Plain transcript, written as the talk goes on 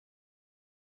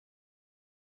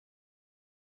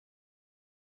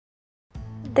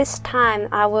This time,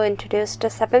 I will introduce the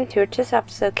 7 features of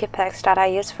SILKYPIX that I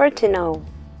use for to know.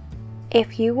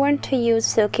 If you want to use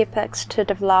SILKYPIX to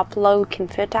develop load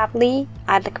comfortably,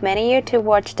 I'd recommend you to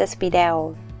watch this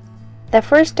video. The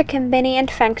first convenient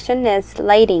function is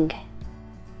lighting.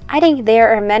 I think there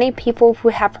are many people who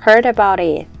have heard about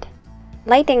it.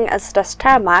 Lighting is the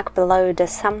star mark below the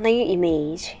thumbnail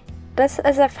image. This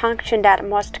is a function that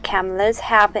most cameras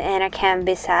have and can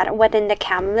be set within the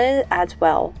camera as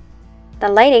well. The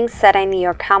lighting set in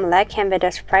your camera can be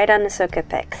displayed on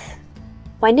SILKYPIX.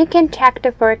 When you can check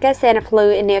the focus and flow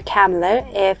in your camera,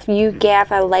 if you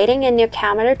give a lighting in your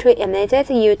camera to images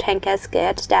you think is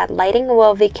good, that lighting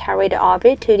will be carried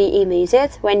over to the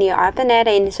images when you open it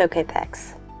in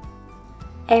SILKYPIX.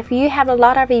 If you have a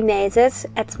lot of images,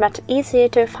 it's much easier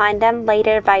to find them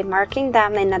later by marking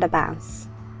them in advance.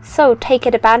 So take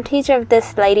advantage of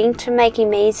this lighting to make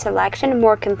image selection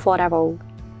more comfortable.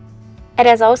 It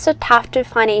is also tough to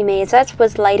find images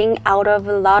with lighting out of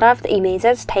a lot of the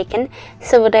images taken,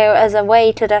 so there is a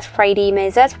way to display the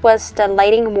images with the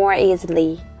lighting more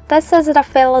easily. This is the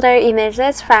Filter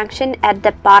Images function at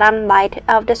the bottom right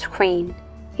of the screen.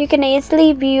 You can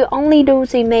easily view only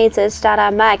those images that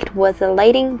are marked with the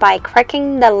lighting by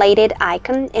clicking the lighted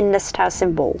icon in the star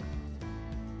symbol.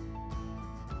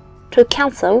 To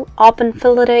cancel, open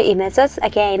Filter Images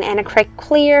again and click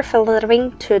Clear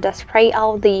Filtering to display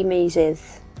all the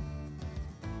images.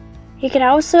 You can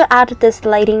also add this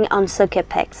lighting on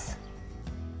SILKYPIX.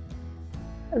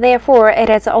 Therefore, it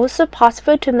is also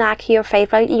possible to mark your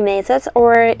favorite images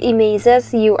or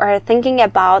images you are thinking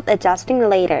about adjusting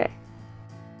later.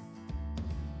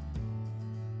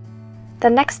 The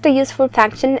next useful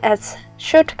function is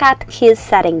Shortcut Keys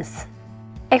Settings.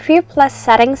 If you place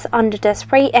settings on the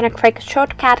display and click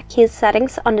Shortcut Keys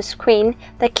Settings on the screen,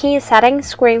 the key settings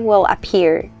screen will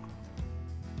appear.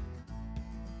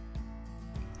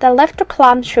 The left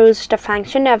column shows the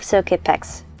function of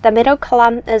SILKYPIX. The middle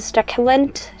column is the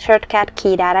current shortcut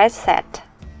key that is set.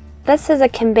 This is a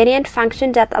convenient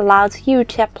function that allows you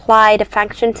to apply the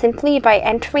function simply by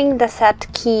entering the set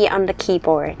key on the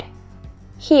keyboard.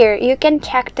 Here, you can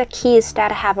check the keys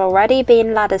that have already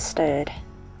been registered.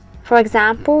 For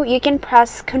example, you can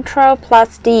press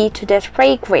Ctrl+D to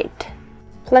display grid.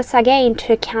 Press again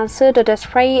to cancel the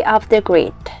display of the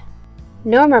grid.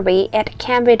 Normally, it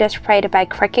can be displayed by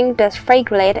clicking Display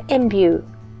Grid in View.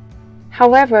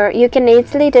 However, you can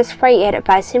easily display it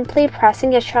by simply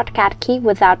pressing a shortcut key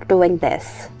without doing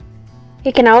this.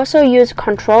 You can also use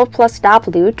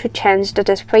Ctrl+W to change the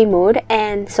display mode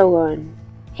and so on.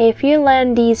 If you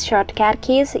learn these shortcut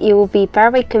keys, you will be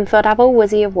very comfortable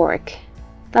with your work.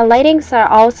 The lightings are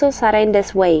also set in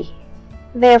this way.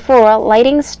 Therefore,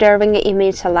 lightings during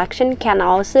image selection can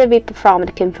also be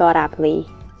performed comfortably.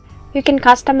 You can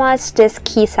customize this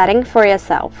key setting for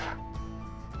yourself.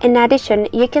 In addition,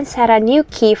 you can set a new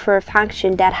key for a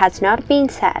function that has not been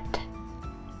set.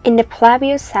 In the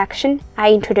preview section,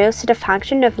 I introduced the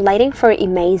function of lighting for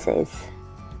images.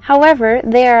 However,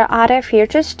 there are other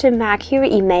features to mark your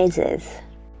images.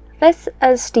 This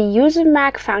is the User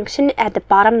Mark function at the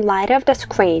bottom right of the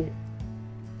screen.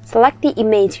 Select the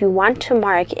image you want to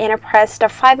mark and press the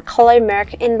 5-color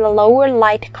mark in the lower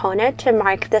right corner to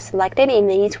mark the selected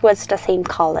image with the same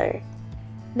color.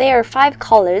 There are 5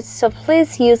 colors, so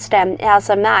please use them as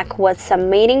a mark with some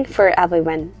meaning for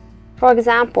everyone. For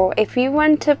example, if you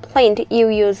want to print, you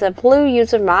use a blue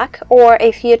user mark, or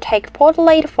if you take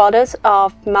portrait photos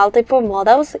of multiple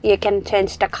models, you can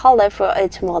change the color for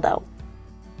each model.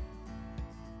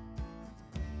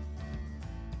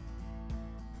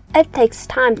 It takes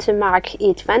time to mark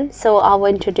each one, so I will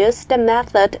introduce the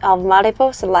method of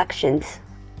multiple selections.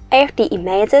 If the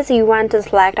images you want to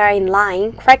select are in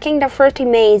line, clicking the first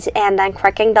image and then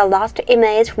clicking the last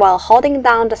image while holding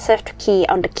down the Shift key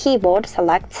on the keyboard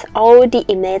selects all the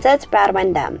images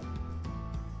between them.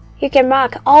 You can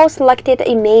mark all selected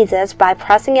images by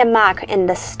pressing a mark in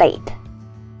the state.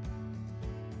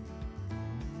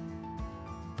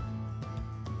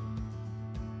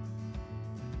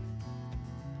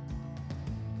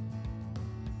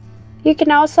 You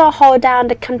can also hold down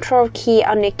the Control key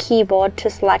on your keyboard to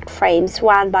select frames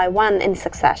one by one in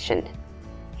succession.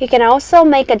 You can also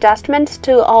make adjustments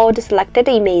to all the selected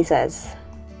images.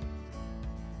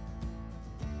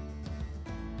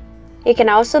 You can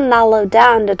also narrow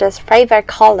down the display by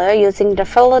color using the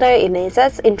Filter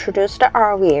Images introduced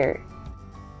earlier.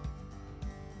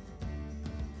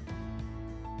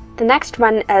 The next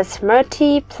one is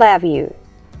Multi-Preview.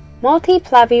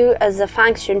 Multi-Preview is a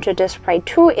function to display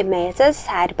 2 images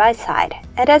side by side.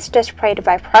 It is displayed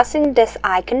by pressing this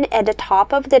icon at the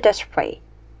top of the display.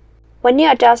 When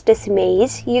you adjust this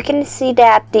image, you can see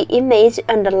that the image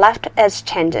on the left is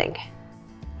changing.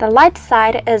 The right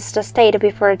side is the state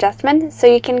before adjustment, so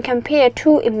you can compare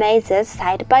two images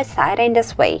side by side in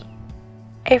this way.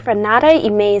 If another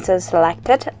image is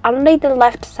selected, only the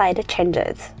left side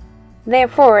changes.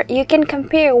 Therefore, you can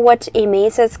compare which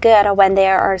image is good when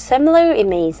there are similar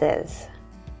images.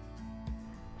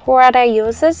 For other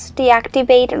users,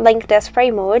 deactivate Link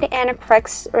Display Mode and click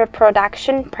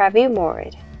Reproduction Preview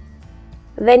Mode.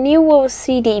 Then you will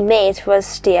see the image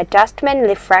with the adjustment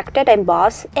reflected in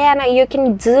both, and you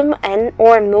can zoom in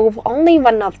or move only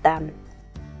one of them.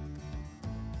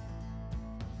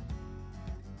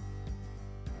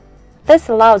 This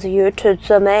allows you to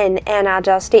zoom in and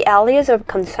adjust the areas of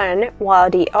concern, while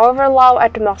the overall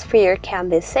atmosphere can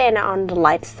be seen on the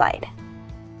right side.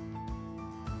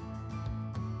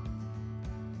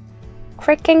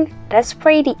 Clicking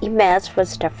Display the image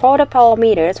with the photo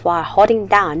parameters while holding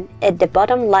down at the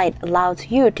bottom right allows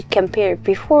you to compare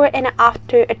before and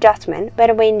after adjustment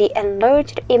between the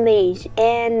enlarged image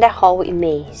and the whole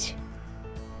image.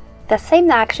 The same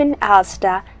action as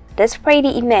the Display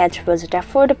the image with the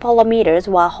photo parameters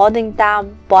while holding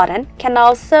down button can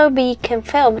also be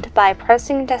confirmed by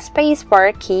pressing the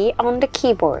spacebar key on the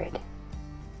keyboard.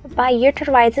 By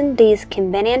utilizing these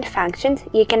convenient functions,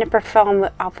 you can perform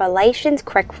operations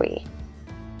quickly.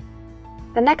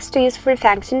 The next useful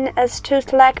function is to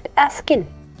select a skin.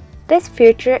 This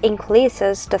feature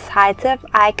increases the size of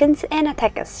icons and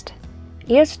text.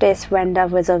 Use this when the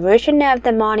resolution of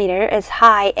the monitor is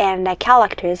high and the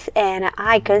characters and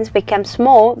icons become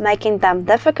small, making them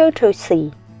difficult to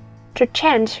see. To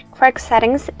change, click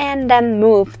Settings and then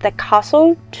move the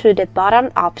cursor to the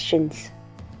bottom options.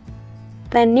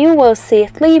 Then you will see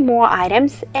 3 more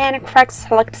items and click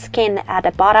Select Skin at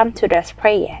the bottom to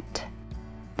display it.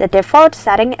 The default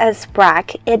setting is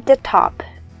black at the top.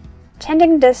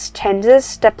 Changing this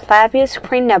changes the preview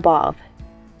screen above.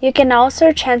 You can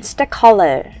also change the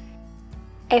color.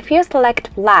 If you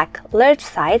select black large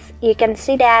size, you can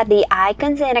see that the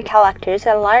icons and characters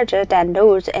are larger than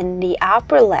those in the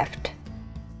upper left.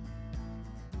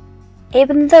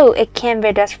 Even though it can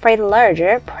be displayed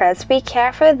larger, please be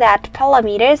careful that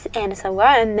parameters and so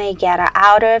on may get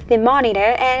out of the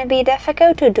monitor and be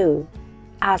difficult to do.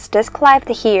 As described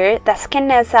here, the skin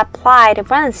is applied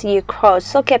once you close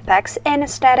SILKYPIX and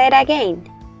start it again.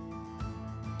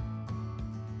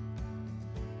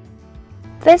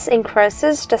 This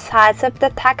increases the size of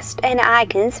the text and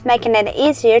icons, making it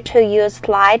easier to use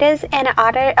sliders and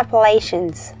other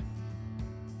operations.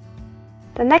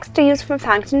 The next useful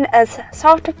function is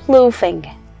soft proofing.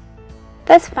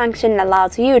 This function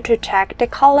allows you to check the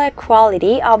color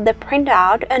quality of the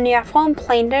printout on your phone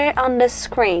printer on the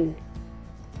screen.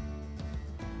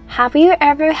 Have you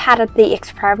ever had the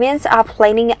experience of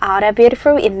printing out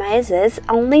beautiful images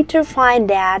only to find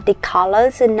that the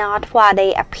colors are not what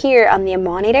they appear on your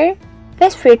monitor?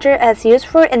 This feature is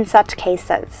useful in such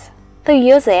cases. To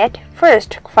use it,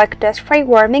 first click Display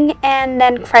Warming and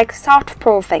then click Soft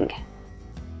Proofing.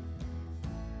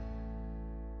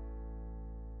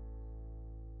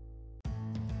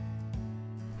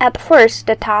 At first,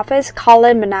 the top is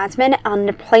Color Management on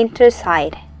the printer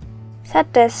side.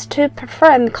 Set this to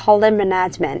Perform Color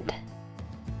Management.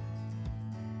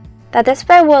 The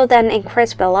display will then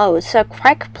increase below, so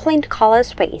click Print Color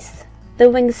Space.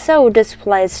 Doing so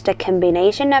displays the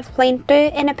combination of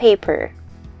printer and paper.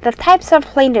 The types of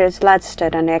printers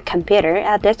listed on your computer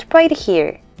are displayed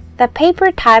here. The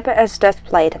paper type is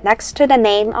displayed next to the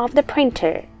name of the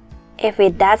printer. If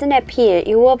it doesn't appear,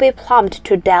 you will be prompted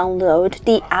to download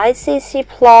the ICC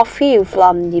profile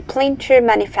from the printer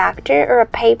manufacturer or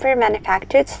paper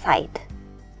manufacturer's site.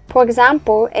 For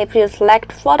example, if you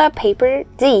select photo paper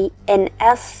Z in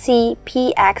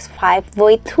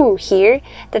SILKYPIX5v2 here,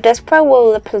 the display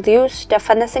will reproduce the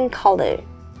finishing color.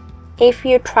 If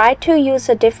you try to use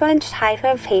a different type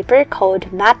of paper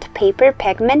called matte paper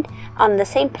pigment on the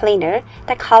same printer,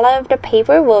 the color of the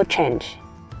paper will change.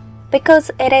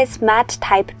 Because it is matte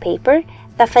type paper,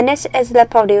 the finish is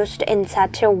reproduced in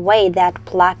such a way that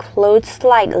black floats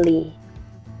slightly.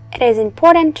 It is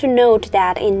important to note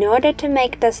that in order to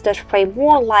make this display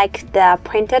more like the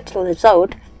printed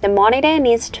result, the monitor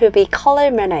needs to be color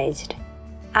managed.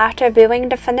 After viewing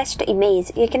the finished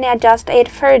image, you can adjust it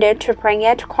further to bring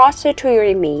it closer to your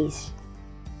image.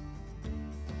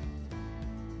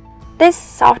 This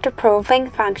soft proofing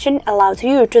function allows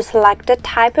you to select the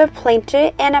type of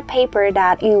printer and a paper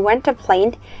that you want to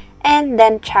print, and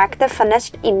then check the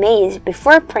finished image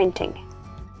before printing.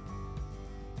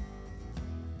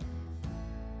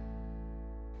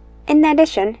 In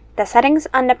addition, The settings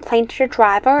on the printer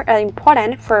driver are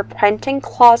important for printing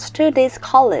close to these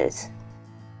colors.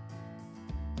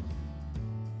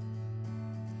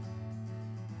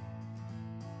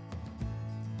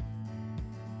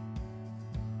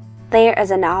 There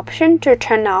is an option to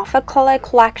turn off a color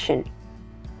correction.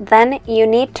 Then you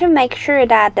need to make sure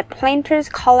that the printer's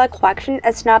color correction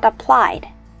is not applied.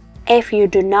 If you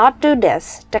do not do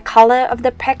this, the color of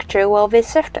the picture will be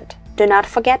shifted. Do not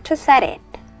forget to set it.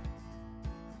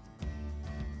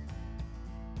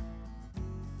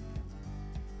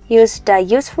 Use the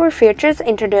useful features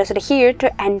introduced here to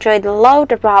enjoy the low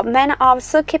development of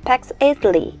SILKYPIX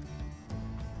easily.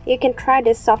 You can try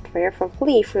this software for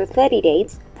free for 30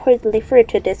 days. Please refer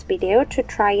to this video to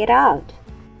try it out.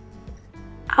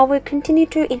 I will continue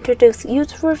to introduce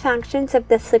useful functions of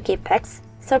the SILKYPIX,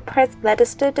 so please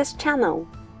register this channel.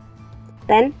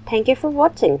 Then, thank you for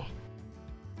watching.